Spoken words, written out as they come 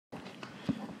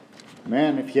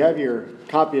Man, if you have your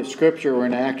copy of Scripture, we're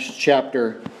in Acts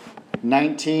chapter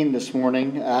 19 this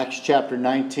morning. Acts chapter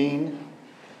 19.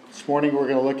 This morning we're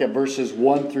going to look at verses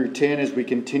 1 through 10 as we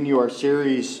continue our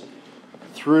series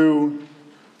through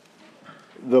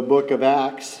the book of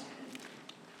Acts.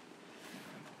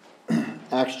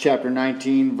 Acts chapter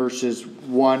 19, verses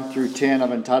 1 through 10.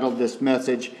 I've entitled this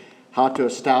message, How to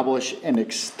Establish and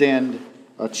Extend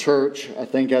a Church. I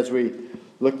think as we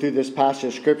look through this passage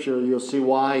of Scripture, you'll see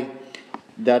why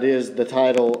that is the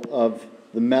title of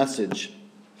the message.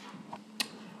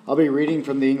 I'll be reading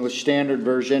from the English Standard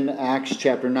Version, Acts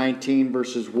chapter 19,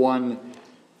 verses 1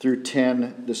 through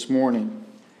 10 this morning.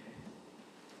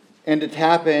 And it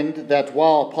happened that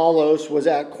while Apollos was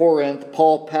at Corinth,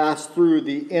 Paul passed through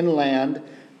the inland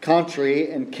country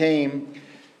and came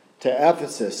to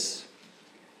Ephesus.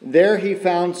 There he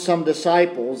found some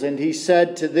disciples, and he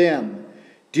said to them,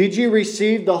 "Did you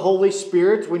receive the Holy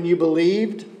Spirit when you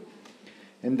believed?"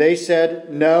 And they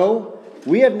said, "No,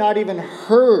 we have not even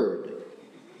heard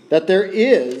that there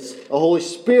is a Holy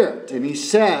Spirit." And he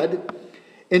said,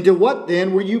 "Into what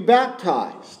then were you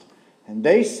baptized?" And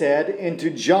they said,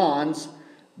 "Into John's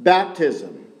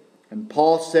baptism." And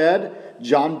Paul said,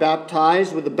 "John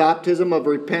baptized with the baptism of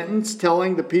repentance,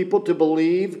 telling the people to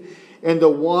believe in the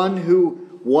one who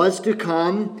was to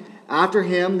come after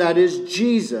him, that is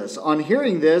Jesus." On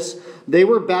hearing this, they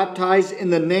were baptized in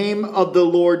the name of the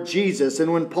Lord Jesus.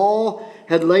 And when Paul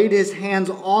had laid his hands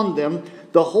on them,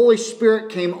 the Holy Spirit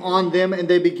came on them, and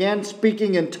they began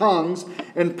speaking in tongues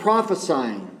and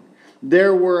prophesying.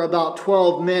 There were about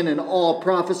 12 men in all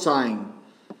prophesying.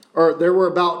 There were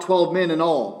about 12 men in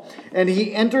all. And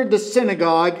he entered the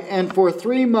synagogue and for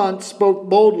 3 months spoke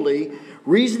boldly,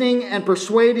 reasoning and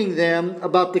persuading them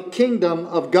about the kingdom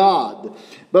of God.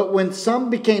 But when some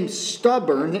became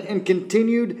stubborn and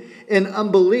continued in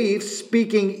unbelief,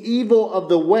 speaking evil of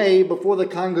the way before the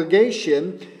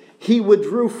congregation, he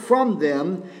withdrew from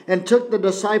them and took the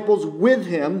disciples with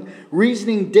him,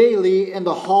 reasoning daily in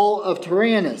the hall of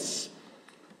Tyrannus.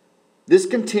 This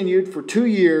continued for 2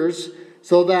 years,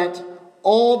 so that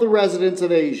all the residents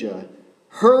of Asia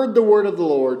heard the word of the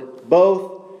Lord,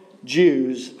 both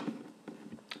Jews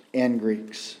and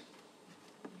Greeks.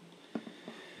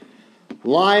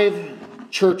 Live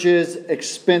churches'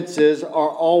 expenses are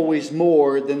always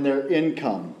more than their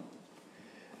income.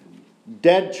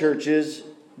 Dead churches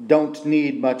don't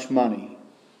need much money.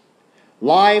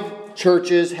 Live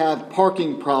churches have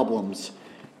parking problems.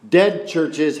 Dead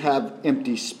churches have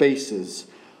empty spaces.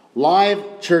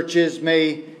 Live churches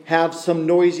may have some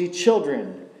noisy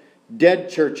children. Dead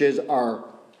churches are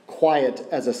quiet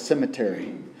as a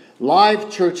cemetery. Live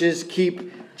churches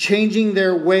keep changing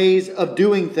their ways of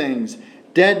doing things.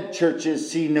 Dead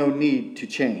churches see no need to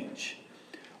change.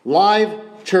 Live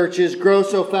churches grow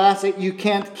so fast that you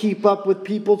can't keep up with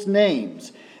people's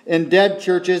names. In dead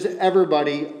churches,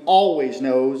 everybody always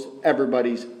knows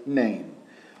everybody's name.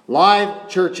 Live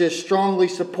churches strongly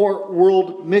support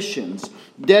world missions.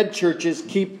 Dead churches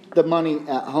keep the money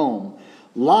at home.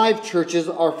 Live churches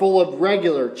are full of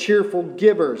regular, cheerful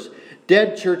givers.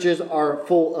 Dead churches are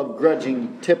full of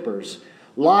grudging tippers.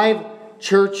 Live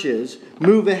churches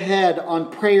move ahead on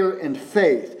prayer and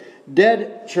faith.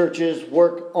 Dead churches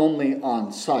work only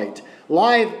on sight.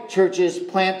 Live churches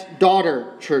plant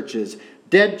daughter churches.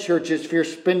 Dead churches fear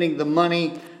spending the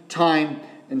money, time,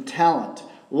 and talent.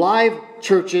 Live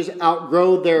churches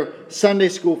outgrow their Sunday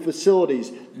school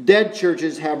facilities. Dead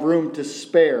churches have room to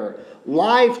spare.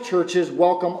 Live churches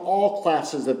welcome all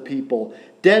classes of people.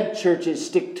 Dead churches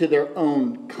stick to their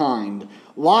own kind.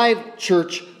 Live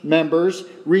church members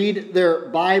read their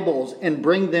Bibles and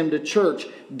bring them to church.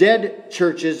 Dead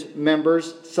churches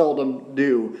members seldom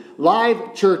do.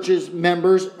 Live churches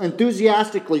members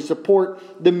enthusiastically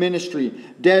support the ministry.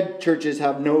 Dead churches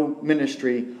have no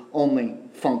ministry, only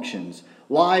functions.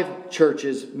 Live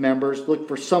churches members look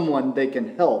for someone they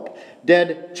can help.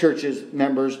 Dead churches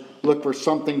members look for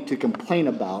something to complain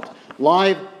about.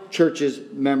 Live churches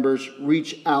members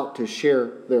reach out to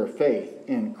share their faith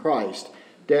in Christ.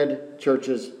 Dead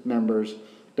churches members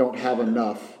don't have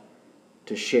enough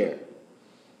to share.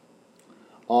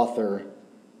 Author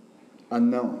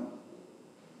unknown.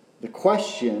 The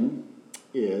question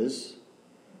is,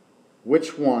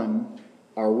 which one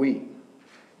are we?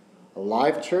 A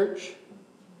live church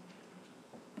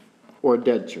or a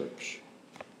dead church?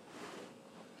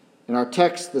 In our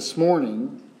text this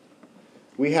morning,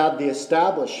 we have the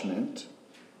establishment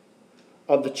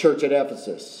of the church at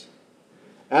Ephesus.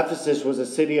 Ephesus was a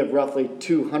city of roughly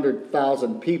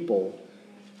 200,000 people.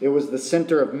 It was the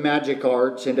center of magic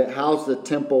arts, and it housed the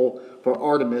temple for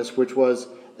Artemis, which was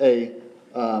a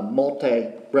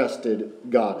multi-breasted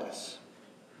goddess.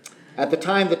 At the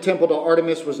time, the temple to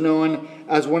Artemis was known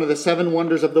as one of the 7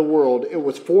 wonders of the world. It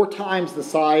was 4 times the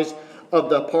size of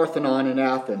the Parthenon in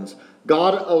Athens.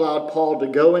 God allowed Paul to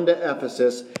go into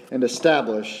Ephesus and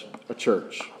establish a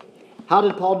church. How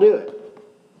did Paul do it?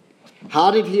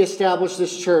 How did he establish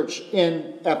this church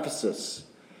in Ephesus?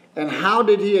 And how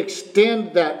did he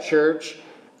extend that church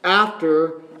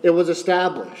after it was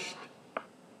established?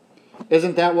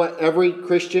 Isn't that what every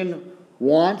Christian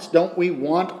wants? Don't we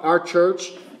want our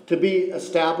church to be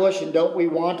established? And don't we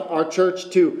want our church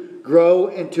to grow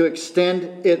and to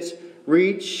extend its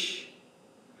reach?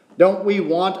 Don't we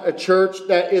want a church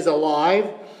that is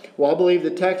alive? Well, I believe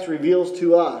the text reveals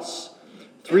to us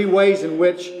 3 ways in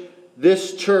which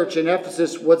this church in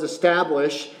Ephesus was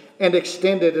established and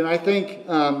extended. And I think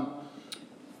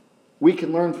we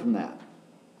can learn from that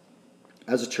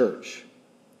as a church.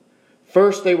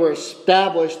 First, they were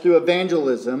established through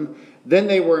evangelism. Then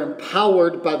they were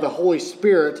empowered by the Holy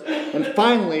Spirit. And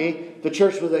finally, the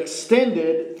church was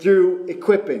extended through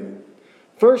equipping.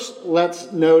 First,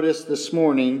 let's notice this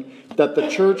morning that the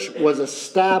church was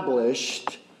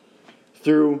established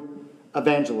through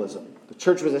evangelism. The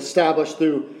church was established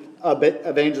through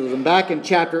evangelism. Back in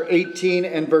chapter 18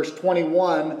 and verse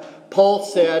 21, Paul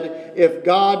said, if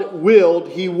God willed,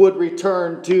 he would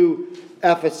return to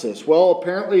Ephesus. Well,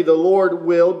 apparently the Lord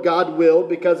willed, God willed,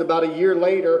 because about a year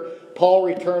later, Paul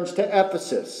returns to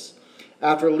Ephesus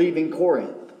after leaving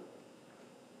Corinth.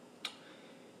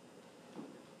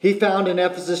 He found in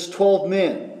Ephesus 12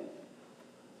 men.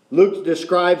 Luke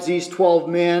describes these 12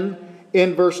 men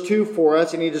in verse 2 for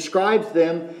us, and he describes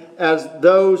them as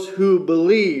those who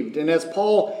believed. And as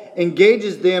Paul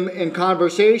engages them in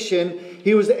conversation,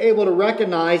 he was able to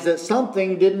recognize that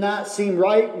something did not seem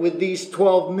right with these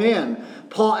 12 men.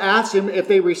 Paul asked them if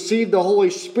they received the Holy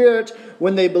Spirit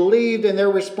when they believed, and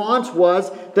their response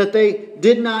was that they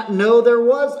did not know there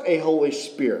was a Holy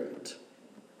Spirit.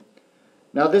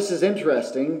 Now this is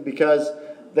interesting because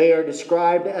they are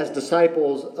described as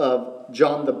disciples of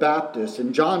John the Baptist.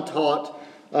 And John taught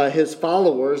his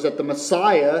followers that the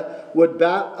Messiah would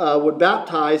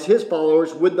baptize his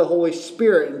followers with the Holy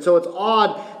Spirit. And so it's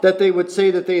odd that they would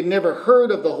say that they had never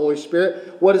heard of the Holy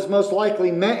Spirit. What is most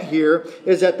likely meant here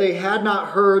is that they had not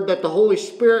heard that the Holy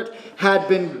Spirit had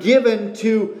been given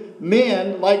to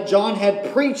men like John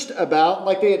had preached about,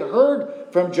 like they had heard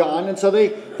from John. And so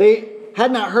they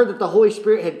had not heard that the Holy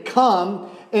Spirit had come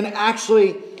and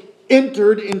actually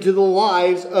entered into the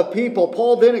lives of people.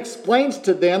 Paul then explains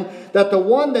to them that the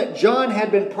one that John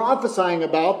had been prophesying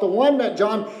about, the one that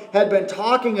John had been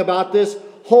talking about this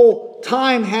whole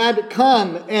time had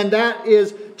come, and that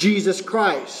is Jesus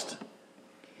Christ.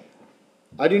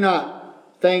 I do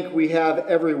not think we have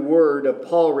every word of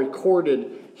Paul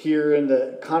recorded here in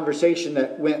the conversation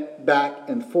that went back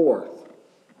and forth.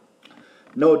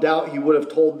 No doubt he would have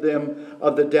told them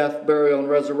of the death, burial, and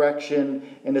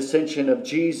resurrection and ascension of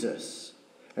Jesus,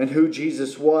 and who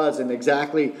Jesus was and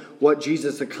exactly what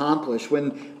Jesus accomplished.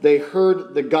 When they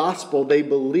heard the gospel, they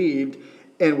believed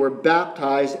and were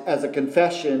baptized as a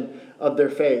confession of their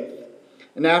faith.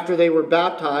 And after they were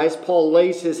baptized, Paul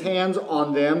lays his hands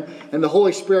on them, and the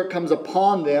Holy Spirit comes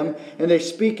upon them, and they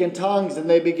speak in tongues, and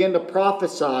they begin to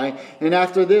prophesy. And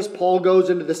after this, Paul goes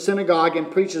into the synagogue and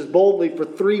preaches boldly for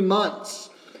 3 months.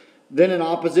 Then an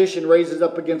opposition raises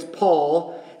up against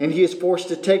Paul, and he is forced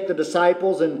to take the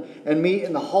disciples and meet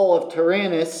in the hall of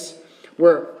Tyrannus,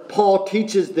 where Paul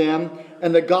teaches them,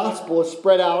 and the gospel is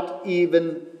spread out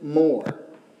even more.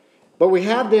 But we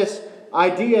have this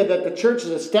idea that the church is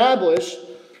established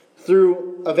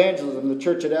through evangelism, the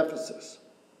church at Ephesus.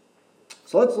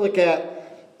 So let's look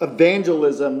at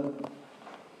evangelism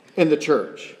in the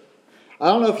church. I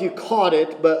don't know if you caught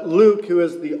it, but Luke, who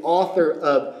is the author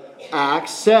of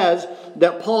Acts, says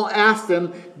that Paul asked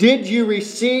them, did you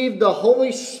receive the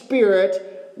Holy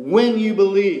Spirit when you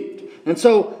believed? And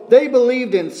so they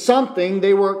believed in something.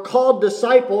 They were called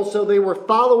disciples, so they were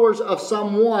followers of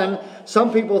someone.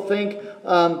 Some people think,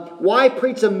 why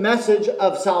preach a message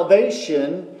of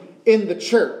salvation in the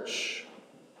church?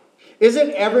 Isn't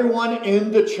everyone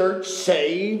in the church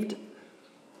saved?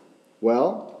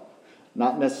 Well,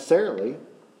 not necessarily.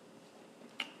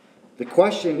 The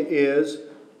question is,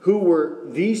 who were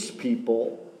these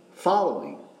people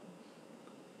following?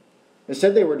 They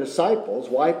said they were disciples.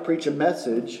 Why preach a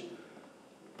message,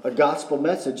 a gospel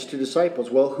message to disciples?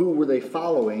 Well, who were they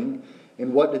following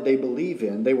and what did they believe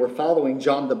in? They were following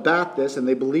John the Baptist, and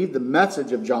they believed the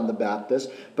message of John the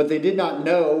Baptist, but they did not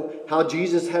know how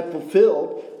Jesus had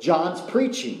fulfilled John's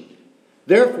preaching.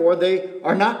 Therefore, they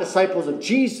are not disciples of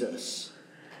Jesus.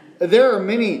 there are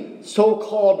many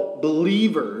so-called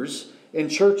believers in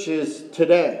churches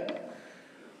today.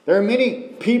 There are many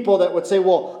people that would say,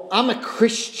 well, I'm a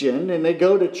Christian, and they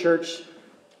go to church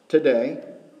today.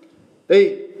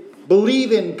 They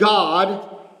believe in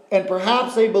God, and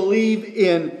perhaps they believe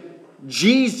in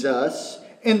Jesus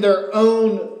in their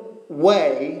own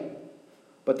way,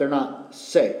 but they're not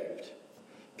saved.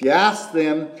 If you ask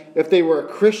them if they were a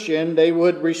Christian, they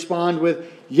would respond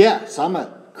with, yes, I'm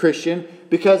a Christian,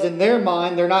 because in their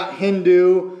mind they're not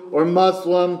Hindu or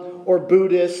Muslim or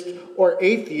Buddhist or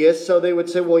atheist, so they would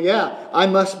say, well, yeah, I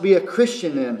must be a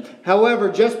Christian then.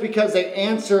 However, just because they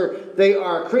answer they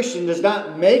are a Christian does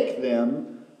not make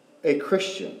them a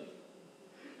Christian.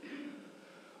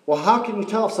 Well, how can you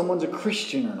tell if someone's a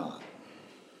Christian or not?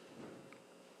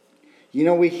 You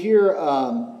know, we hear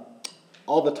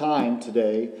all the time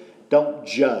today, don't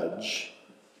judge.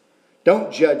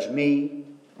 Don't judge me.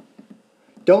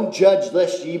 Don't judge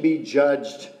lest ye be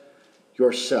judged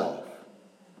yourself.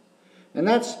 And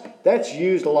that's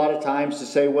used a lot of times to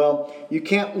say, well, you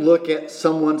can't look at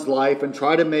someone's life and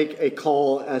try to make a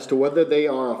call as to whether they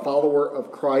are a follower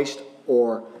of Christ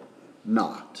or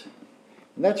not.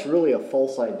 And that's really a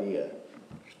false idea.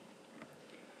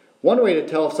 One way to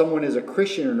tell if someone is a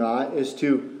Christian or not is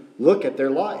to look at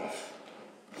their life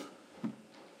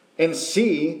and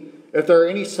see if there are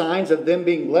any signs of them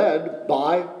being led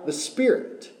by the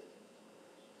Spirit.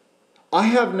 I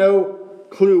have no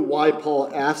clue why Paul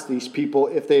asked these people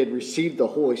if they had received the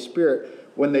Holy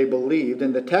Spirit when they believed.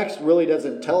 And the text really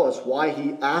doesn't tell us why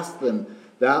he asked them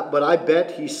that, but I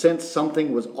bet he sensed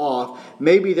something was off.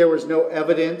 Maybe there was no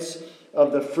evidence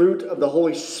of the fruit of the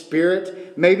Holy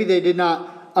Spirit. Maybe they did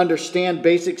not understand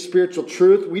basic spiritual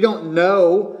truth. We don't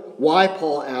know why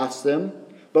Paul asked them,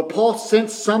 but Paul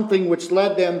sensed something which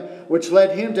led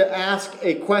him to ask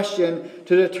a question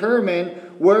to determine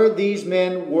where these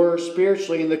men were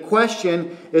spiritually. And the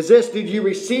question is this: did you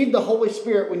receive the Holy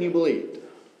Spirit when you believed?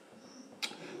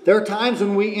 There are times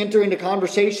when we enter into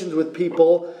conversations with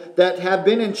people that have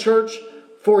been in church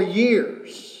for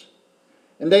years,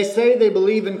 and they say they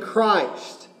believe in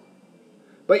Christ,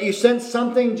 but you sense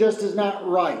something just is not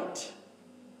right.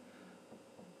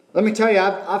 Let me tell you,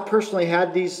 I've personally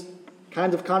had these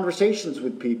kinds of conversations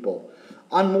with people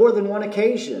on more than one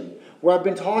occasion, where I've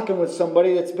been talking with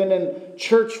somebody that's been in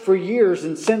church for years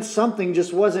and sensed something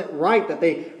just wasn't right, that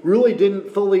they really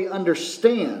didn't fully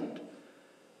understand.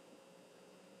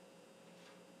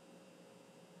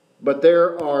 But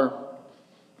there are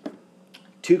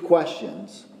two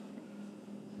questions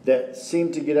that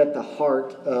seem to get at the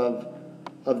heart of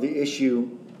the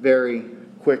issue very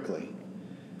quickly.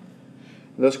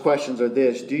 Those questions are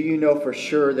this: do you know for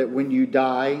sure that when you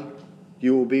die,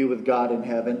 you will be with God in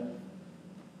heaven?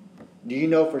 Do you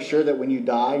know for sure that when you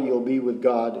die, you'll be with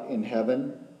God in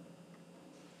heaven?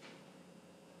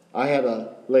 I had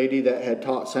a lady that had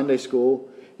taught Sunday school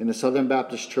in the Southern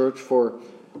Baptist Church for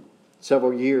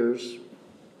several years.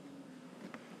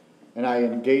 And I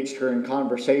engaged her in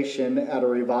conversation at a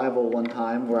revival one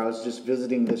time where I was just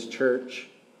visiting this church.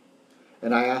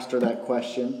 And I asked her that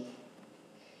question.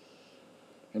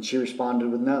 And she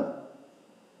responded with no.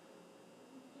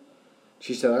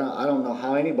 She said, I don't know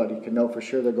how anybody can know for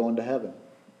sure they're going to heaven.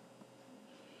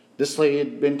 This lady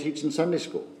had been teaching Sunday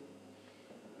school.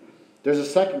 There's a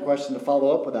second question to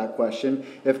follow up with that question.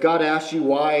 If God asks you,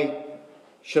 why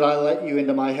should I let you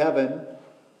into my heaven,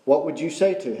 what would you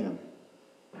say to him?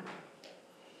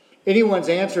 Anyone's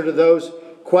answer to those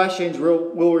questions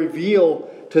will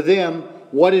reveal to them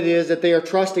what it is that they are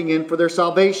trusting in for their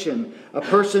salvation. A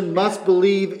person must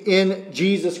believe in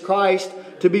Jesus Christ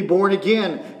to be born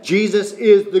again. Jesus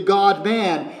is the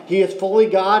God-man. He is fully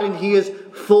God and he is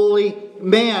fully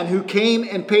man, who came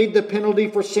and paid the penalty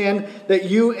for sin that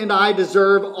you and I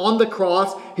deserve on the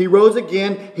cross. He rose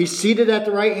again. He's seated at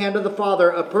the right hand of the Father.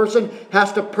 A person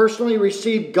has to personally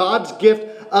receive God's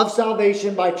gift of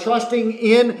salvation by trusting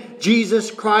in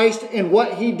Jesus Christ and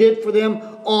what he did for them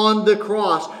on the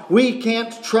cross. We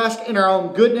can't trust in our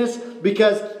own goodness,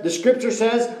 because the scripture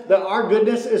says that our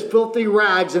goodness is filthy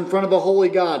rags in front of a holy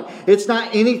God. It's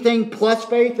not anything plus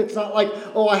faith. It's not like,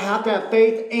 oh, I have to have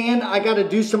faith and I got to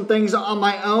do some things on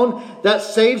my own that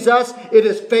saves us. It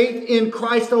is faith in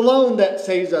Christ alone that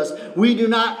saves us. We do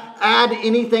not add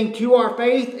anything to our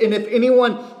faith, and if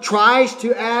anyone tries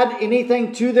to add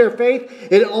anything to their faith,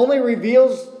 it only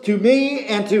reveals to me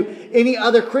and to any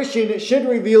other Christian, it should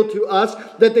reveal to us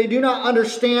that they do not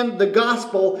understand the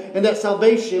gospel and that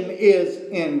salvation is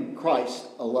in Christ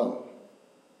alone.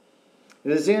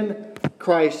 It is in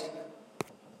Christ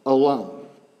alone.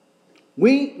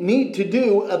 We need to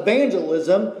do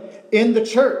evangelism in the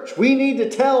church. We need to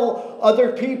tell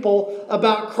other people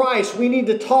about Christ. We need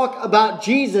to talk about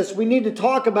Jesus. We need to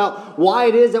talk about why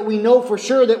it is that we know for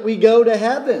sure that we go to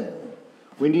heaven.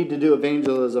 We need to do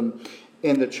evangelism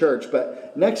in the church.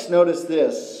 But next, notice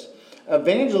this.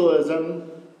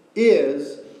 Evangelism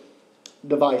is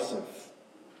divisive.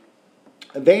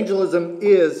 Evangelism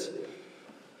is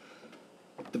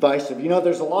divisive. You know,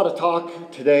 there's a lot of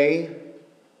talk today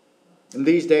and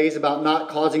these days about not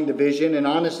causing division, and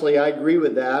honestly, I agree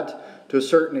with that to a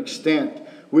certain extent.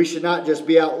 We should not just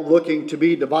be out looking to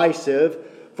be divisive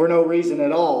for no reason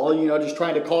at all, just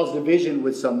trying to cause division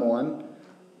with someone.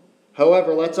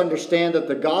 However, let's understand that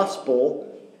the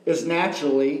gospel is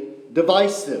naturally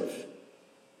divisive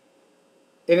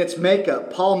in its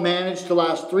makeup. Paul managed to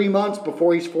last 3 months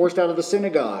before he's forced out of the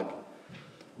synagogue.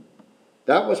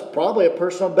 That was probably a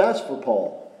personal best for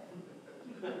Paul.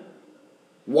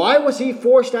 Why was he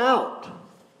forced out?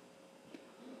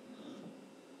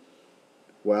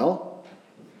 Well,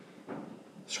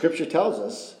 Scripture tells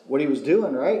us what he was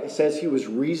doing, right? It says he was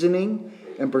reasoning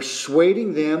and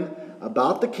persuading them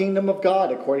about the kingdom of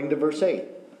God, according to verse 8.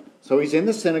 So he's in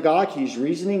the synagogue, he's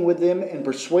reasoning with them and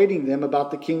persuading them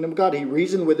about the kingdom of God. He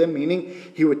reasoned with them, meaning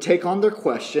he would take on their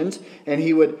questions and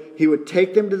he would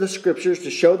take them to the Scriptures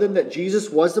to show them that Jesus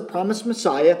was the promised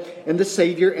Messiah and the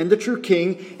Savior and the true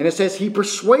King. And it says he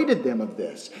persuaded them of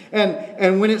this.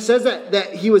 And when it says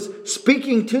that he was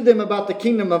speaking to them about the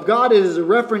kingdom of God, it is a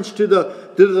reference to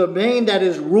the domain that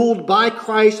is ruled by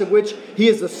Christ, of which he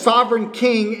is the sovereign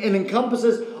King and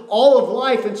encompasses all of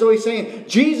life. And so he's saying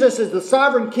Jesus is the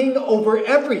sovereign king over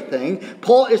everything.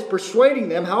 Paul is persuading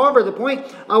them. However, the point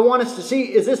I want us to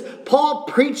see is this. Paul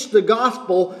preached the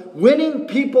gospel, winning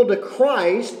people to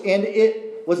Christ, and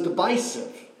it was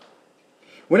divisive.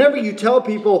 Whenever you tell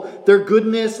people their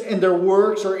goodness and their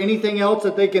works or anything else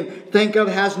that they can think of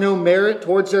has no merit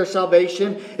towards their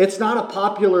salvation, it's not a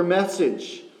popular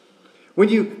message. When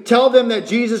you tell them that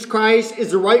Jesus Christ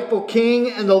is the rightful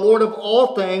king and the Lord of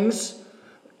all things,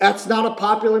 that's not a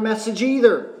popular message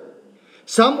either.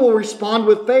 Some will respond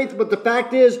with faith, but the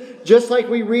fact is, just like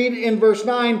we read in verse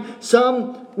 9,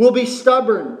 some will be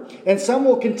stubborn, and some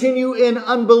will continue in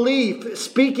unbelief,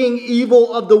 speaking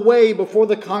evil of the way before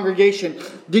the congregation.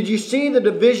 Did you see the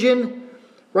division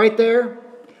right there?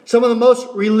 Some of the most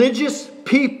religious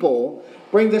people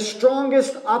bring the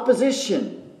strongest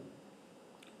opposition.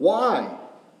 Why?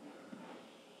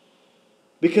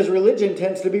 Because religion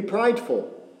tends to be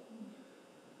prideful.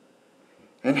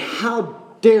 And how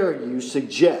dare you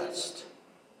suggest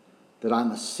that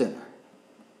I'm a sinner?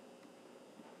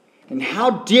 And how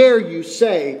dare you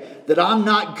say that I'm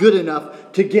not good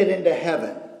enough to get into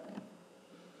heaven?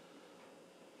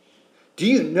 Do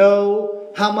you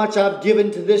know how much I've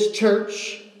given to this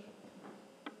church?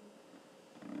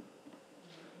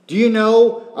 Do you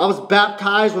know I was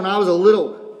baptized when I was a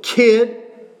little kid?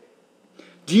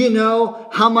 Do you know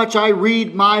how much I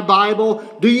read my Bible?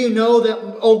 Do you know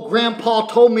that old grandpa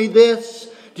told me this?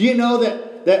 Do you know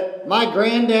that my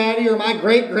granddaddy or my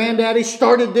great-granddaddy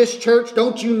started this church?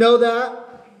 Don't you know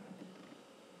that?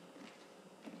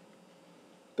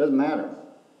 Doesn't matter.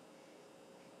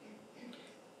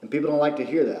 And people don't like to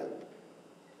hear that.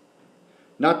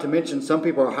 Not to mention some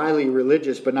people are highly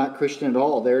religious but not Christian at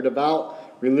all. They're devout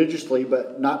religiously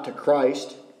but not to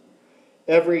Christ.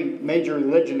 Every major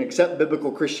religion except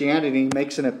biblical Christianity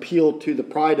makes an appeal to the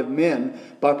pride of men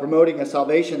by promoting a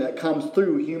salvation that comes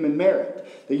through human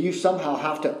merit, that you somehow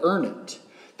have to earn it.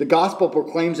 The gospel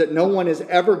proclaims that no one is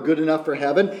ever good enough for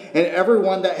heaven, and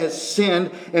everyone that has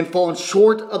sinned and fallen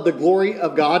short of the glory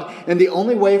of God, and the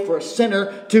only way for a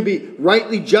sinner to be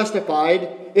rightly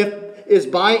justified is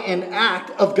by an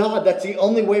act of God. That's the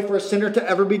only way for a sinner to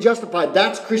ever be justified.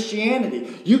 That's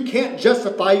Christianity. You can't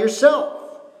justify yourself.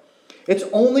 It's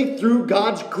only through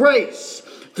God's grace,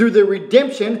 through the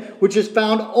redemption which is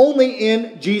found only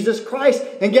in Jesus Christ.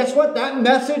 And guess what? That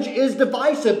message is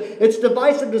divisive. It's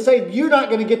divisive to say you're not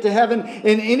going to get to heaven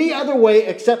in any other way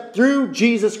except through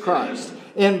Jesus Christ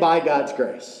and by God's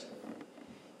grace.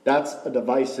 That's a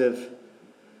divisive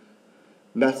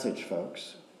message,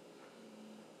 folks.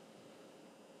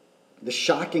 The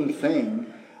shocking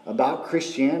thing about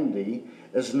Christianity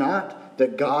is not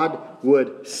that God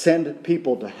would send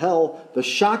people to hell. The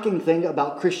shocking thing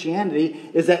about Christianity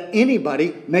is that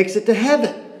anybody makes it to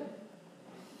heaven.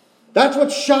 That's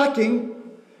what's shocking,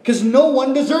 because no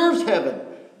one deserves heaven.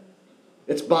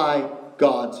 It's by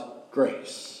God's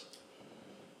grace.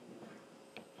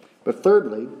 But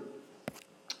thirdly,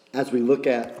 as we look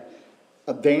at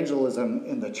evangelism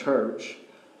in the church,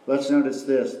 let's notice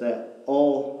this, that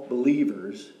all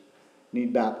believers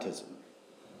need baptism.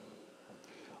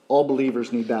 All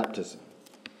believers need baptism.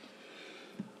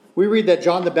 We read that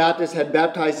John the Baptist had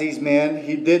baptized these men.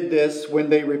 He did this when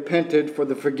they repented for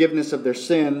the forgiveness of their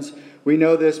sins. We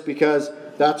know this because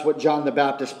that's what John the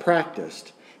Baptist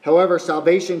practiced. However,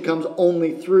 salvation comes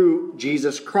only through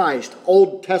Jesus Christ.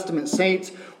 Old Testament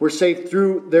saints were saved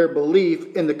through their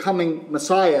belief in the coming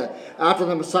Messiah. After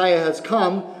the Messiah has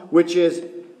come, which is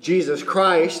Jesus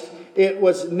Christ, it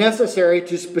was necessary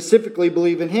to specifically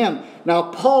believe in him.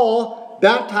 Now, Paul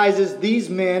baptizes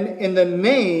these men in the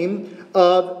name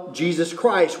of Jesus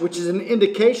Christ, which is an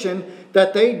indication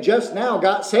that they just now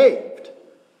got saved.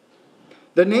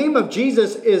 The name of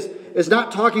Jesus is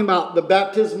not talking about the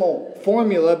baptismal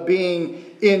formula being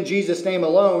in Jesus' name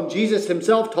alone. Jesus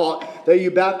himself taught that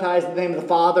you baptize in the name of the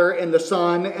Father and the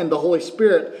Son and the Holy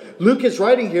Spirit. Luke is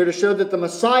writing here to show that the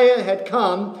Messiah had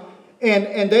come,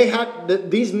 and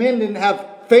these men didn't have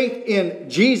faith in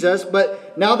Jesus,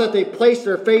 but now that they placed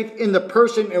their faith in the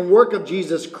person and work of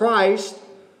Jesus Christ,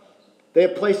 they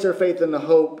have placed their faith in the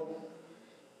hope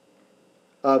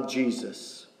of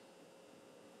Jesus.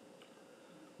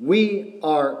 We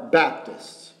are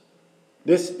Baptists.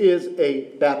 This is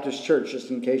a Baptist church, just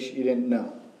in case you didn't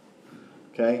know.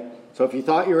 Okay? So if you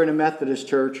thought you were in a Methodist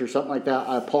church or something like that,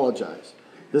 I apologize.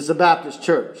 This is a Baptist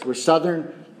church. We're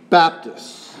Southern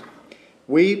Baptists.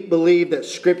 We believe that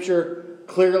Scripture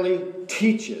clearly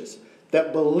teaches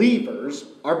that believers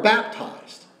are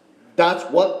baptized. That's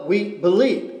what we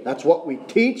believe. That's what we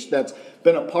teach. That's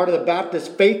been a part of the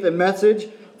Baptist faith and message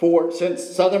since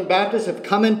Southern Baptists have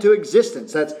come into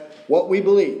existence. That's what we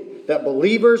believe, that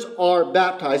believers are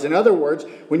baptized. In other words,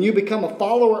 when you become a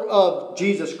follower of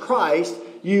Jesus Christ,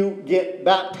 you get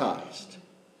baptized.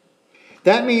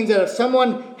 That means that if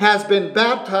someone has been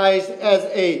baptized as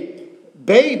a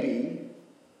baby,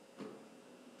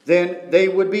 then they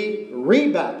would be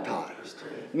rebaptized.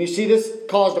 And you see, this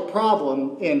caused a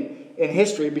problem in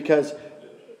history because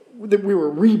we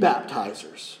were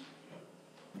rebaptizers.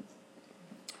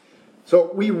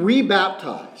 So we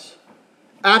rebaptize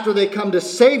after they come to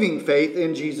saving faith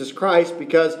in Jesus Christ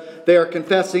because they are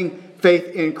confessing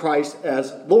faith in Christ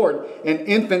as Lord. And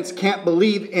infants can't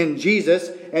believe in Jesus,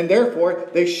 and therefore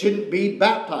they shouldn't be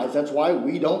baptized. That's why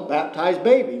we don't baptize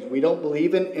babies. We don't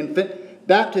believe in infant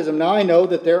baptism. Now I know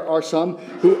that there are some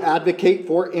who advocate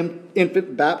for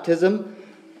infant baptism.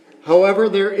 However,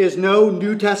 there is no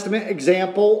New Testament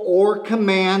example or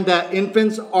command that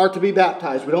infants are to be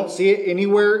baptized. We don't see it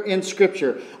anywhere in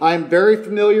Scripture. I am very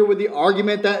familiar with the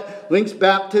argument that links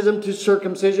baptism to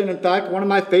circumcision. In fact, one of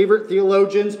my favorite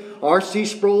theologians, R.C.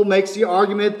 Sproul, makes the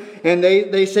argument, and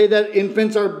they say that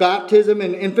infants are baptism,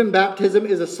 and infant baptism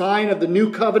is a sign of the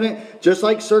new covenant, just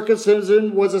like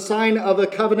circumcision was a sign of the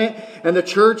covenant, and the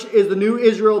church is the new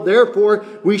Israel. Therefore,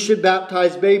 we should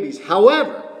baptize babies.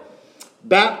 However,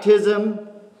 baptism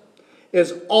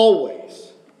is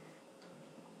always,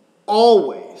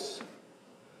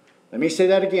 let me say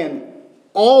that again,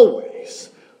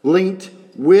 always linked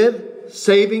with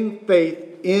saving faith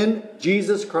in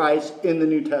Jesus Christ in the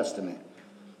New Testament.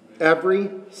 Every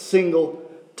single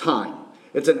time.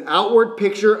 It's an outward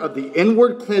picture of the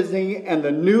inward cleansing and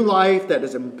the new life that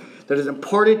is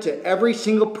imparted to every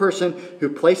single person who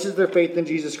places their faith in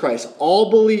Jesus Christ.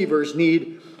 All believers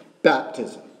need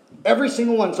baptism. Every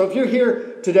single one. So if you're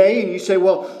here today and you say,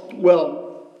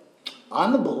 well,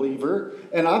 I'm a believer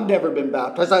and I've never been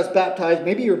baptized. I was baptized.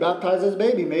 Maybe you were baptized as a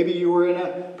baby. Maybe you were in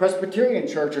a Presbyterian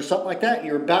church or something like that. And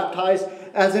you were baptized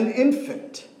as an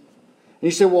infant. And you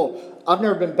say, well, I've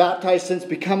never been baptized since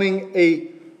becoming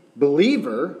a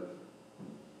believer.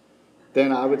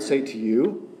 Then I would say to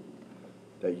you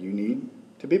that you need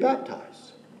to be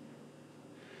baptized.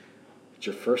 It's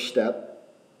your first step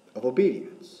of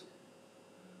obedience.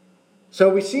 So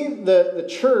we see the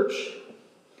church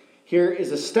here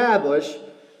is established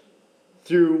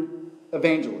through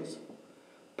evangelism.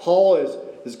 Paul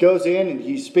goes in and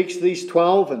he speaks to these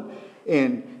 12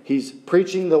 and he's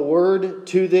preaching the word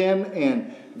to them,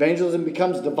 and evangelism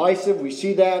becomes divisive. We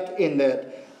see that in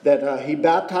that he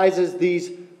baptizes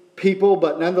these people,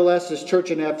 but nonetheless this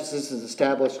church in Ephesus is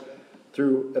established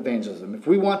through evangelism. If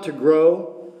we want to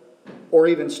grow or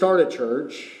even start a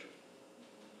church,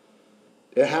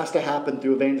 it has to happen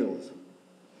through evangelism.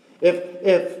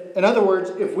 In other words,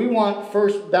 if we want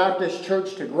First Baptist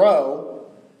Church to grow,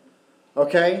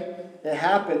 okay, it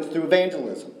happens through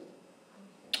evangelism.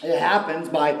 It happens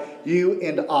by you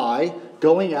and I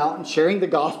going out and sharing the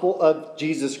gospel of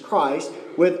Jesus Christ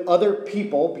with other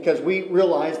people, because we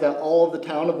realize that all of the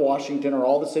town of Washington or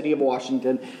all the city of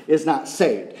Washington is not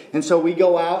saved. And so we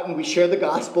go out and we share the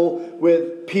gospel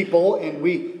with people, and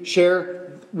we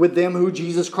share with them who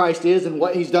Jesus Christ is and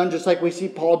what He's done, just like we see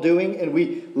Paul doing, and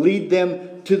we lead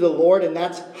them to the Lord, and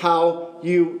that's how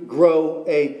you grow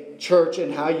a church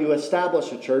and how you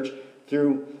establish a church,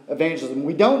 through evangelism.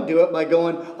 We don't do it by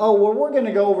going, oh, well, we're going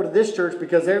to go over to this church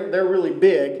because they're really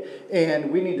big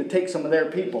and we need to take some of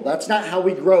their people. That's not how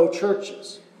we grow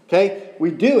churches. Okay?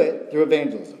 We do it through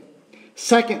evangelism.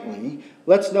 Secondly,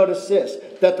 let's notice this,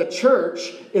 that the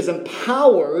church is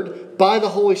empowered by the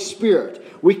Holy Spirit.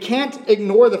 We can't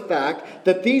ignore the fact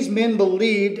that these men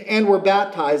believed and were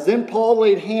baptized. Then Paul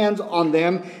laid hands on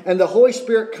them, and the Holy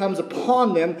Spirit comes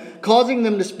upon them, causing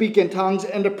them to speak in tongues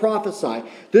and to prophesy.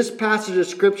 This passage of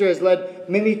Scripture has led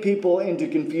many people into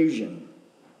confusion.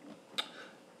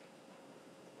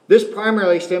 This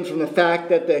primarily stems from the fact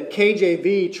that the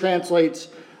KJV translates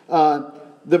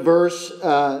the verse,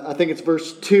 I think it's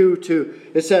verse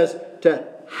 2, it says,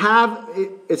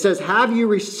 have you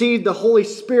received the Holy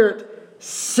Spirit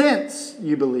since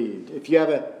you believed? If you have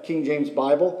a King James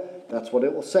Bible, that's what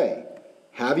it will say.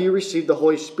 Have you received the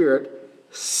Holy Spirit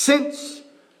since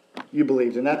you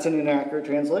believed? And that's an inaccurate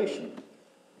translation.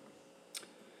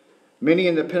 Many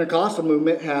in the Pentecostal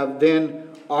movement have then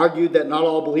argued that not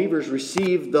all believers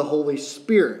receive the Holy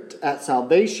Spirit at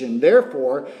salvation.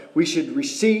 Therefore, we should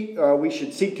seek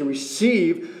to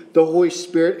receive the Holy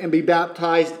Spirit and be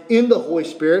baptized in the Holy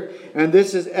Spirit. And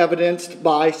this is evidenced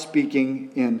by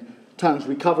speaking in tongues.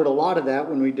 We covered a lot of that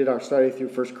when we did our study through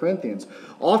 1 Corinthians.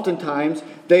 Oftentimes,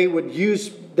 they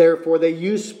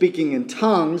use speaking in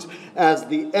tongues as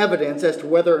the evidence as to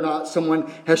whether or not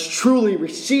someone has truly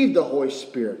received the Holy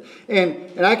Spirit.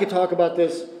 And I could talk about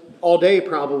this all day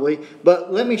probably,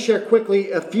 but let me share quickly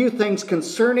a few things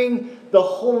concerning the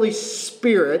Holy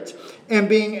Spirit and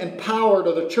being empowered,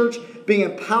 or the church being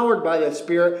empowered by the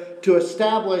Spirit to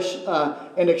establish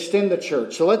and extend the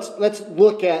church. So let's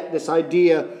look at this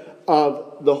idea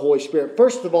of the Holy Spirit.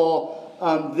 First of all,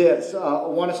 I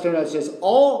want us to notice this.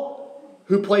 All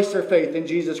who place their faith in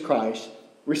Jesus Christ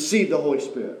receive the Holy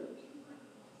Spirit.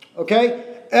 Okay?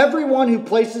 Everyone who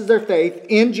places their faith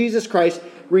in Jesus Christ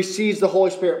receives the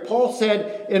Holy Spirit. Paul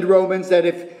said in Romans that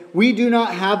if we do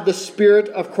not have the Spirit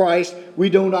of Christ, we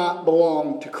do not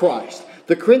belong to Christ.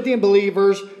 The Corinthian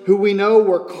believers, who we know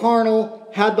were carnal,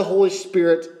 had the Holy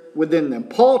Spirit within them.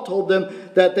 Paul told them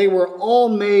that they were all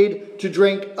made to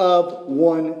drink of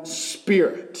one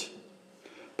Spirit.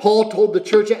 Paul told the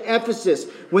church at Ephesus,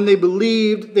 when they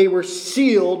believed, they were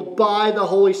sealed by the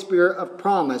Holy Spirit of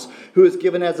promise, who is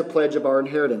given as a pledge of our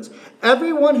inheritance.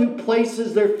 Everyone who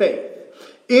places their faith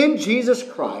in Jesus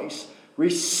Christ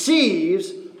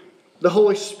receives the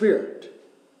Holy Spirit.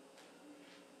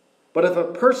 But if a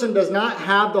person does not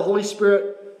have the Holy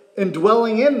Spirit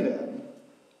indwelling in them,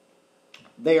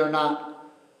 they are not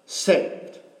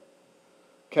saved.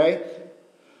 Okay?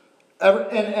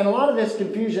 And a lot of this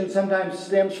confusion sometimes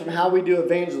stems from how we do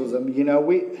evangelism. You know,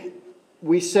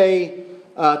 we say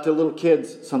to little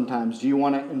kids sometimes, do you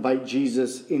want to invite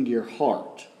Jesus into your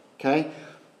heart? Okay?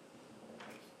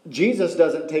 Jesus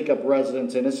doesn't take up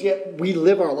residence in us, yet we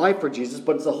live our life for Jesus,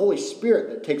 but it's the Holy Spirit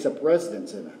that takes up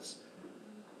residence in us.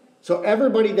 So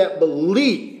everybody that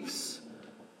believes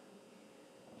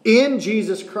in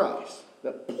Jesus Christ,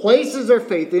 that places their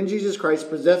faith in Jesus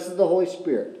Christ, possesses the Holy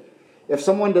Spirit. If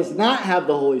someone does not have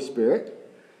the Holy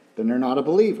Spirit, then they're not a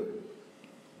believer.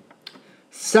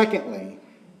 Secondly,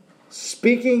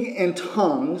 speaking in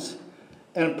tongues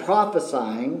and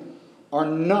prophesying are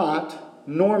not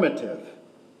normative.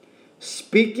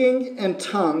 Speaking in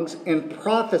tongues and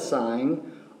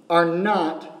prophesying are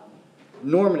not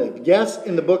normative. Yes,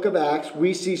 in the book of Acts,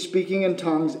 we see speaking in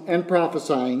tongues and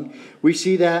prophesying. We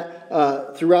see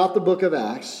that throughout the book of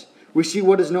Acts. We see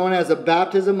what is known as a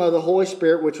baptism of the Holy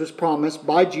Spirit, which was promised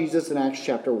by Jesus in Acts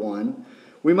chapter 1.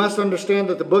 We must understand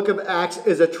that the book of Acts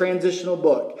is a transitional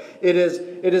book. It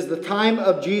is the time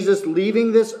of Jesus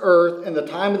leaving this earth and the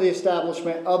time of the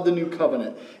establishment of the new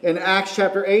covenant. In Acts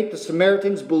chapter 8, the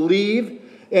Samaritans believe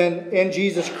in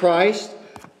Jesus Christ,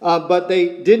 but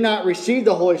they did not receive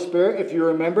the Holy Spirit, if you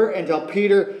remember, until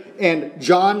Peter and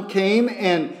John came,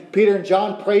 and Peter and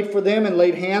John prayed for them and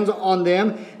laid hands on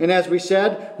them. And as we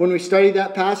said, when we studied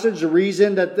that passage, the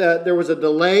reason that there was a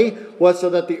delay was so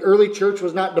that the early church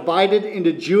was not divided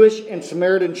into Jewish and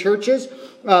Samaritan churches.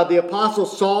 The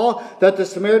apostles saw that the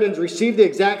Samaritans received the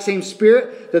exact same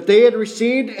Spirit that they had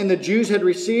received and the Jews had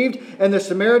received, and the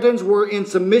Samaritans were in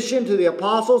submission to the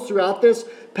apostles throughout this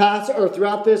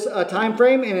time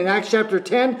frame. And in Acts chapter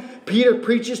 10, Peter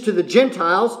preaches to the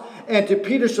Gentiles, And to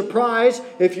Peter's surprise,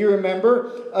 if you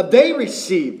remember, they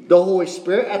received the Holy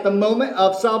Spirit at the moment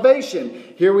of salvation.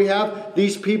 Here we have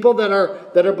these people that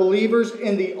are believers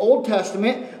in the Old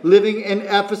Testament living in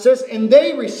Ephesus, and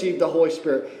they received the Holy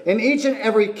Spirit. In each and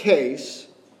every case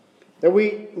that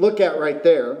we look at right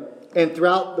there, and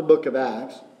throughout the book of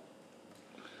Acts,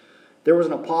 there was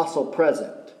an apostle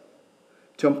present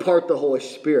to impart the Holy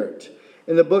Spirit.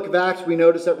 In the book of Acts, we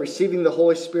notice that receiving the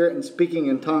Holy Spirit and speaking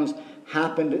in tongues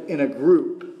happened in a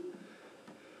group.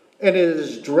 And it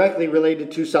is directly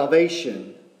related to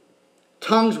salvation.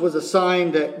 Tongues was a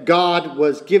sign that God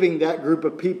was giving that group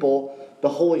of people the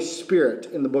Holy Spirit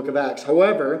in the book of Acts.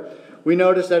 However, we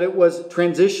notice that it was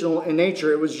transitional in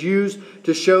nature. It was used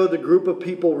to show the group of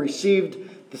people received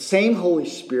the same Holy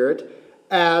Spirit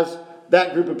as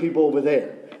that group of people over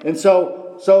there. And so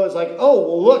it's like, oh,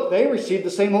 well, look, they received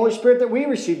the same Holy Spirit that we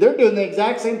received. They're doing the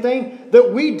exact same thing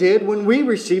that we did when we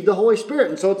received the Holy Spirit.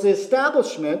 And so it's the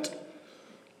establishment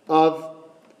of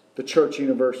the church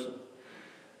universal.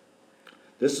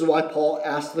 This is why Paul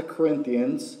asked the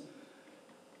Corinthians,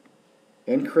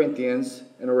 in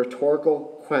a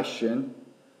rhetorical question,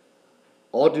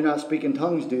 all do not speak in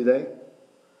tongues, do they?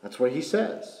 That's what he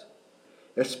says.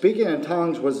 If speaking in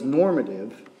tongues was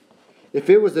normative, if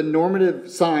it was the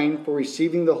normative sign for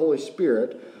receiving the Holy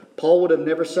Spirit, Paul would have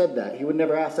never said that. He would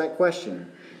never ask that question.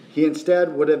 He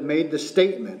instead would have made the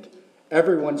statement,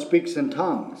 everyone speaks in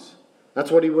tongues.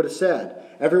 That's what he would have said.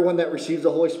 Everyone that receives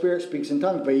the Holy Spirit speaks in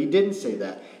tongues. But he didn't say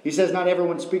that. He says not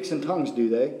everyone speaks in tongues, do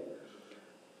they?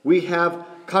 We have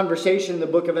conversation in the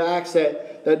book of Acts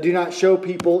that do not show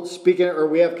people speaking, or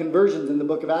we have conversions in the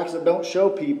book of Acts that don't show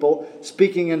people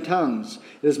speaking in tongues.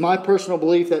 It is my personal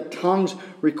belief that tongues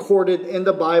recorded in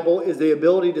the Bible is the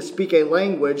ability to speak a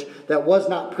language that was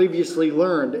not previously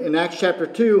learned. In Acts chapter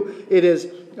 2, it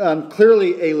is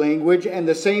clearly a language, and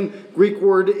the same Greek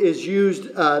word is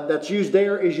used, that's used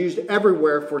there, is used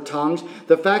everywhere for tongues.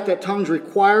 The fact that tongues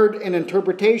required an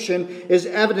interpretation is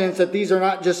evidence that these are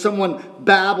not just someone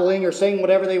babbling or saying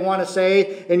whatever they want to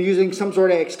say and using some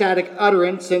sort of ecstatic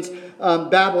utterance, since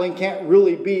babbling can't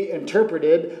really be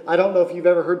interpreted. I don't know if you've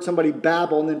ever heard somebody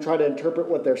babble and then try to interpret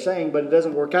what they're saying, but it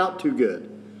doesn't work out too good.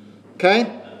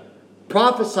 Okay?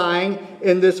 Prophesying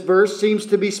in this verse seems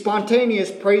to be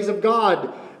spontaneous praise of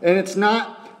God. And it's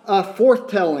not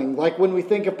forthtelling like when we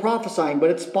think of prophesying, but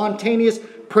it's spontaneous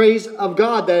praise of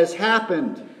God that has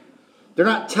happened. They're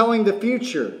not telling the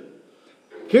future.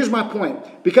 Here's my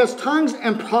point. Because tongues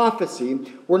and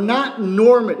prophecy were not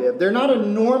normative. They're not a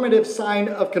normative sign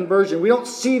of conversion. We don't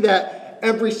see that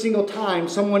every single time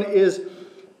someone is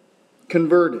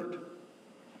converted.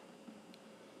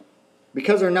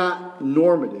 Because they're not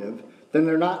normative, then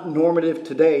they're not normative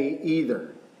today either.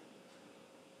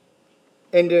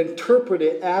 And to interpret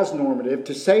it as normative,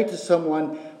 to say to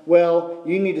someone, well,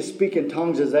 you need to speak in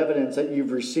tongues as evidence that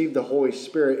you've received the Holy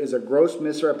Spirit, is a gross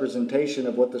misrepresentation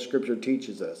of what the Scripture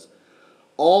teaches us.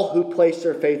 All who place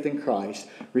their faith in Christ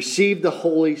receive the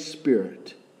Holy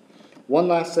Spirit. One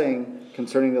last thing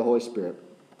concerning the Holy Spirit.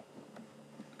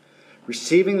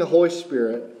 Receiving the Holy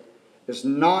Spirit is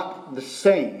not the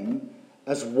same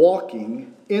as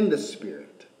walking in the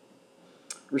Spirit.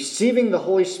 Receiving the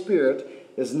Holy Spirit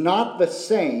is not the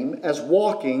same as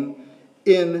walking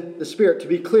in the Spirit. To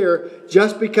be clear,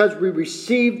 just because we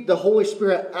receive the Holy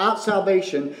Spirit at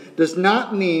salvation does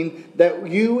not mean that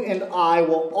you and I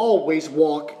will always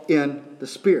walk in the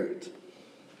Spirit.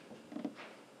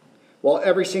 While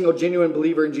every single genuine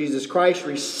believer in Jesus Christ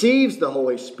receives the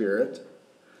Holy Spirit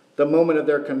the moment of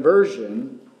their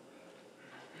conversion,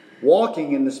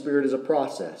 walking in the Spirit is a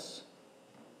process.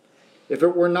 If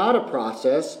it were not a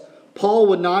process, Paul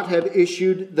would not have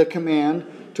issued the command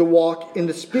to walk in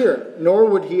the Spirit, nor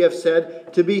would he have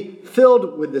said to be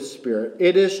filled with the Spirit.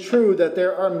 It is true that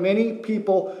there are many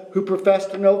people who profess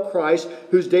to know Christ,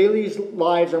 whose daily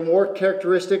lives are more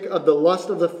characteristic of the lust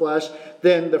of the flesh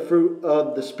than the fruit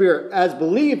of the Spirit. As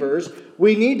believers,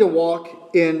 we need to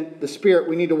walk in the Spirit.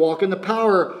 We need to walk in the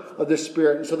power of the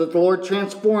Spirit, and so that the Lord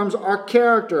transforms our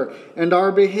character and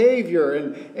our behavior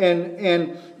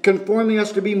and conforming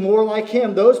us to be more like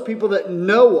Him. Those people that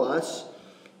know us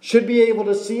should be able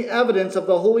to see evidence of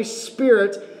the Holy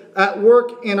Spirit at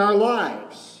work in our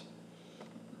lives.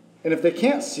 And if they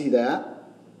can't see that,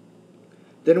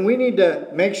 then we need to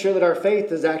make sure that our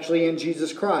faith is actually in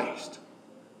Jesus Christ.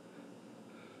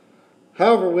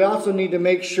 However, we also need to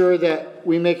make sure that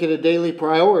we make it a daily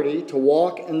priority to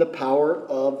walk in the power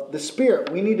of the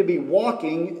Spirit. We need to be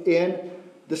walking in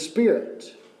the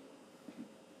Spirit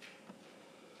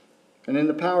and in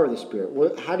the power of the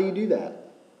Spirit. How do you do that?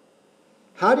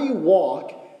 How do you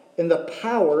walk in the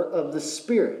power of the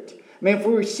Spirit? I mean, if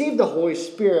we receive the Holy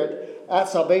Spirit at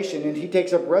salvation and He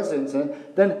takes up residence in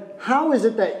it, then how is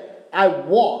it that I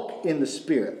walk in the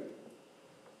Spirit?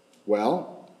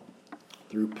 Well,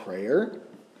 through prayer,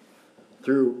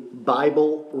 through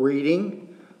Bible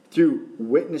reading, through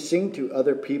witnessing to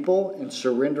other people, and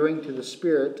surrendering to the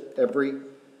Spirit every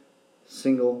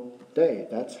single day.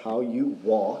 That's how you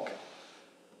walk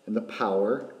in the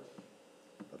power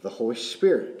of the Holy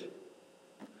Spirit.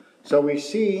 So we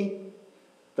see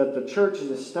that the church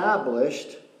is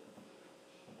established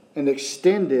and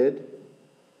extended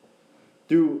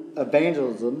through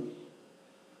evangelism,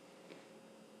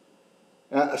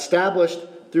 established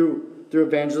through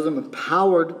evangelism,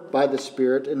 empowered by the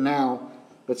Spirit, and now,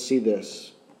 let's see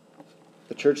this.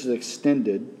 The church is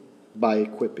extended by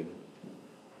equipping.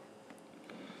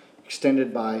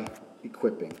 Extended by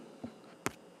equipping.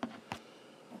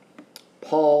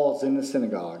 Paul's in the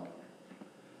synagogue,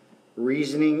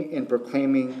 reasoning and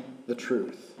proclaiming the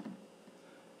truth.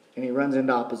 And he runs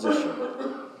into opposition.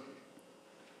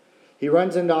 He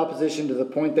runs into opposition to the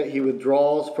point that he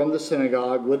withdraws from the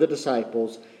synagogue with the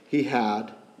disciples he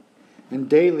had, and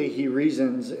daily he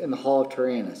reasons in the hall of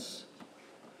Tyrannus.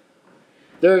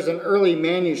 There's an early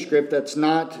manuscript that's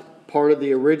not part of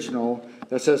the original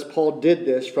that says Paul did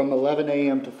this from 11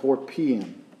 a.m. to 4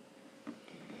 p.m.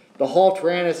 The hall of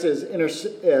Tyrannus is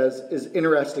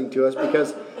interesting to us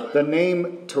because the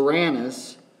name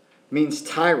Tyrannus means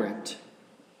tyrant.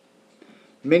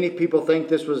 Many people think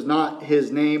this was not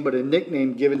his name, but a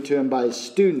nickname given to him by his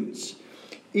students.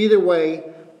 Either way,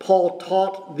 Paul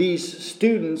taught these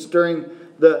students during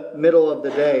the middle of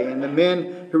the day. And the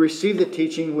men who received the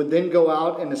teaching would then go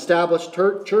out and establish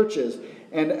churches.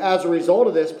 And as a result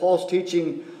of this, Paul's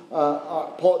teaching,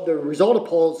 the result of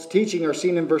Paul's teaching are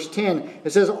seen in verse 10.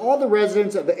 It says, all the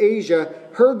residents of Asia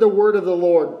heard the word of the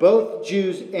Lord, both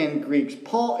Jews and Greeks.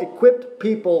 Paul equipped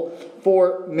people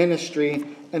for ministry,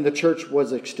 and the church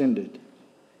was extended.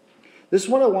 This is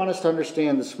what I want us to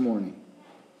understand this morning.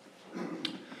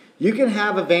 You can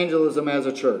have evangelism as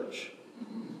a church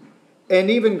and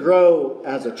even grow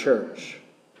as a church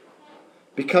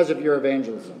because of your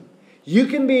evangelism. You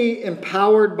can be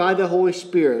empowered by the Holy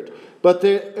Spirit, but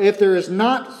if there is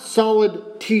not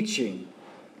solid teaching,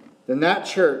 then that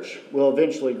church will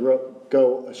eventually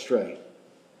go astray.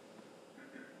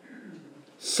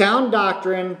 Sound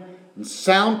doctrine and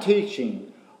sound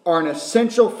teaching are an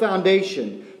essential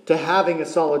foundation to having a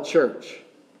solid church.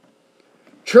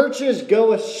 Churches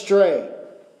go astray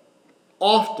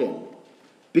often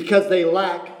because they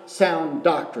lack sound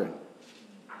doctrine.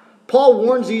 Paul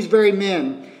warns these very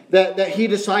men that he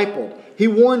discipled. He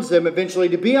warns them eventually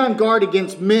to be on guard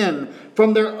against men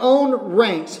from their own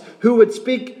ranks who would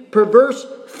speak perverse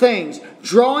things,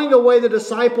 drawing away the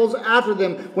disciples after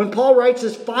them. When Paul writes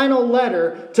his final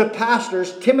letter to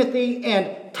pastors, Timothy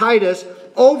and Titus,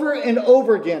 over and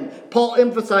over again, Paul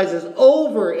emphasizes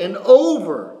over and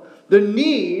over the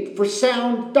need for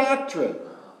sound doctrine.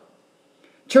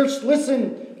 Church,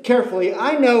 listen carefully.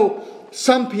 I know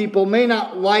some people may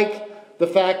not like the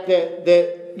fact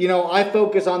that I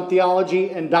focus on theology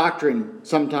and doctrine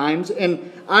sometimes,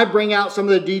 and I bring out some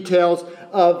of the details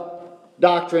of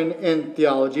doctrine and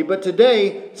theology. But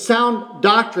today, sound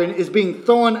doctrine is being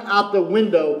thrown out the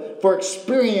window for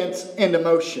experience and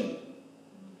emotion.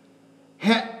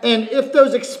 And if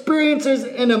those experiences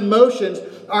and emotions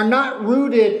are not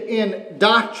rooted in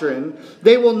doctrine,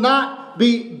 they will not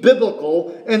be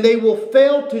biblical, and they will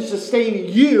fail to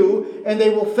sustain you, and they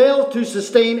will fail to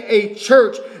sustain a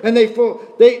church, and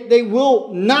they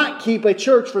will not keep a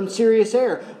church from serious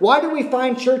error. Why do we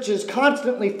find churches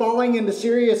constantly falling into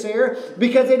serious error?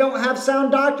 Because they don't have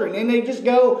sound doctrine, and they just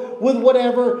go with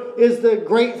whatever is the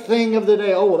great thing of the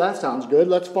day. Oh, well, that sounds good.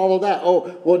 Let's follow that.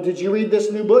 Oh, well, did you read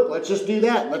this new book? Let's just do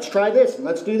that. Let's try this, and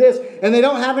let's do this. And they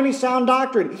don't have any sound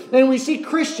doctrine. And we see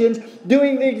Christians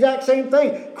doing the exact same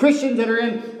thing. Christians that are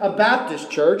in a Baptist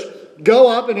church go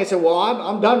up and they say, well,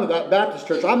 I'm done with that Baptist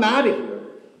church. I'm out of here.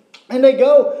 And they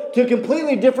go to a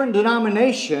completely different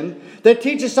denomination that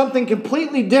teaches something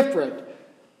completely different.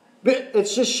 But it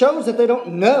just shows that they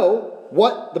don't know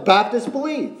what the Baptists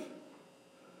believe.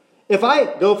 If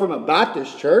I go from a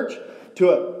Baptist church to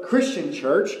a Christian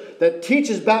church that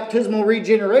teaches baptismal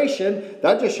regeneration,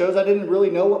 that just shows I didn't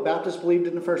really know what Baptists believed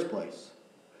in the first place.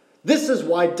 This is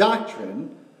why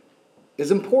doctrine is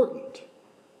important.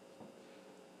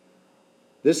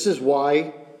 This is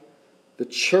why the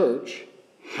church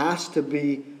has to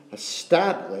be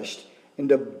established and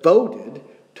devoted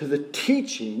to the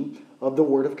teaching of the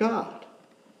Word of God.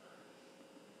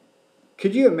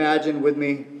 Could you imagine with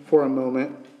me for a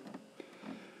moment,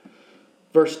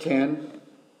 verse 10?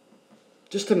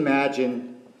 Just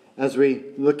imagine As we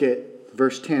look at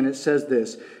verse 10, it says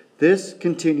this. This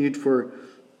continued for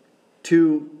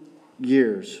 2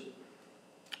 years,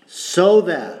 so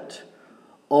that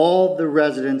all the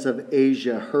residents of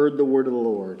Asia heard the word of the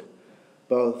Lord,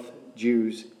 both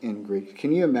Jews and Greeks.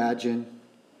 Can you imagine?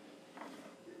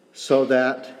 So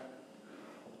that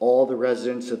all the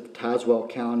residents of Tazewell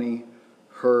County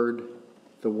heard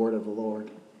the word of the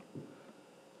Lord,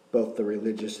 both the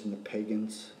religious and the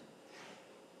pagans.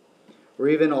 Or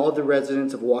even all the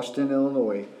residents of Washington,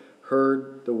 Illinois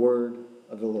heard the word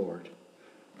of the Lord,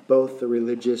 both the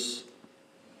religious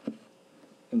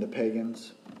and the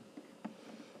pagans.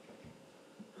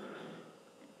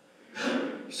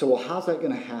 So, well, how's that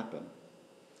going to happen?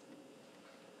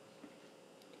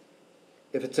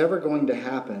 If it's ever going to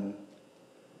happen,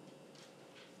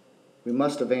 we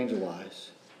must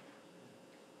evangelize.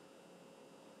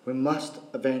 We must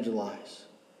evangelize.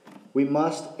 We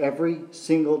must every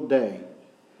single day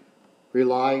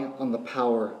rely on the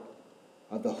power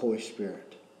of the Holy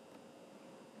Spirit.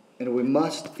 And we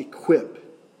must equip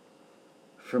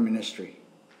for ministry.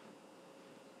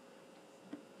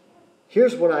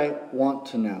 Here's what I want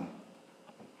to know.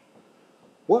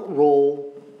 What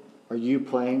role are you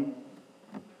playing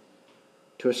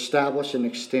to establish and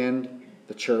extend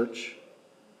the church?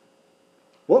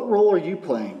 What role are you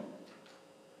playing?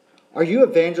 Are you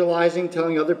evangelizing,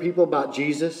 telling other people about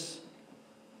Jesus?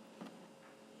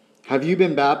 Have you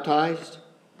been baptized?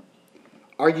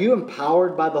 Are you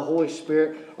empowered by the Holy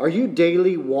Spirit? Are you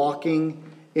daily walking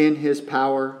in His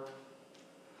power?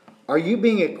 Are you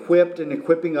being equipped and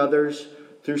equipping others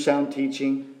through sound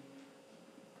teaching?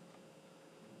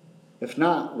 If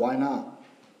not, why not?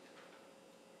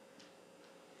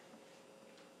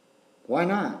 Why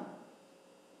not?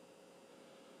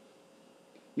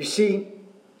 You see,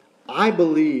 I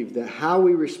believe that how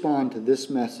we respond to this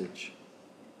message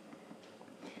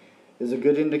is a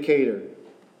good indicator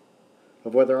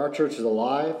of whether our church is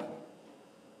alive,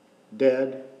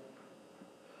 dead,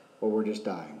 or we're just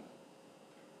dying.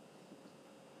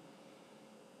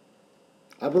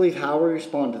 I believe how we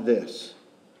respond to this.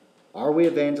 Are we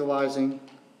evangelizing?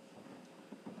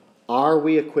 Are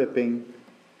we equipping?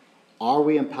 Are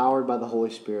we empowered by the Holy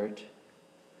Spirit?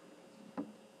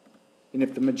 And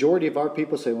if the majority of our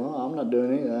people say, well, I'm not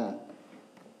doing any of that,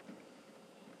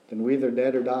 then we're either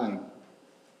dead or dying.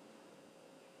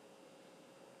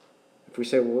 If we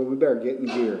say, well, we better get in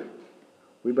gear.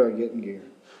 We better get in gear.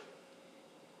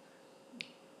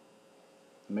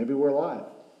 Maybe we're alive.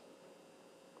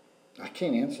 I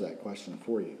can't answer that question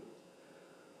for you.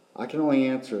 I can only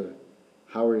answer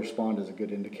how we respond is a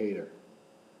good indicator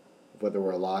of whether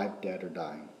we're alive, dead, or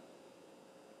dying.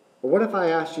 But what if I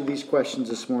asked you these questions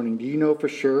this morning? Do you know for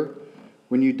sure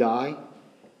when you die,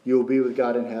 you will be with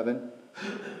God in heaven?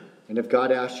 And if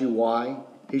God asked you why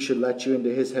He should let you into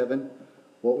His heaven,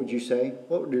 what would you say?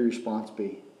 What would your response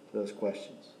be to those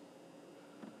questions?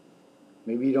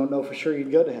 Maybe you don't know for sure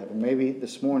you'd go to heaven. Maybe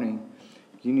this morning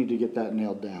you need to get that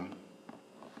nailed down.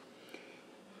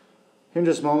 In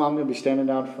just a moment, I'm going to be standing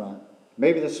down front.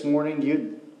 Maybe this morning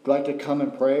you'd like to come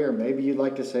and pray, or maybe you'd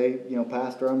like to say,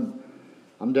 Pastor,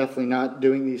 I'm definitely not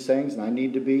doing these things, and I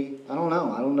need to be. I don't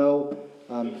know. I don't know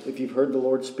if you've heard the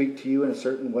Lord speak to you in a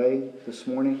certain way this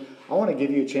morning. I want to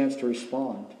give you a chance to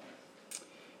respond.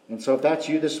 And so if that's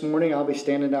you this morning, I'll be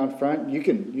standing down front. You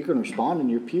can respond in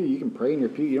your pew. You can pray in your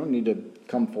pew. You don't need to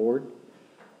come forward.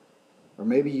 Or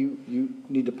maybe you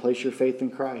need to place your faith in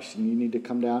Christ, and you need to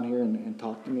come down here and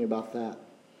talk to me about that.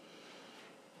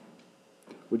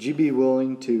 Would you be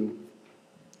willing to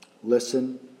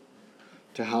listen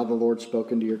to how the Lord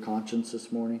spoke into your conscience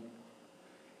this morning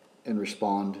and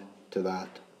respond to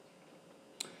that?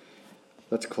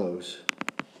 Let's close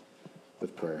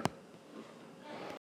with prayer.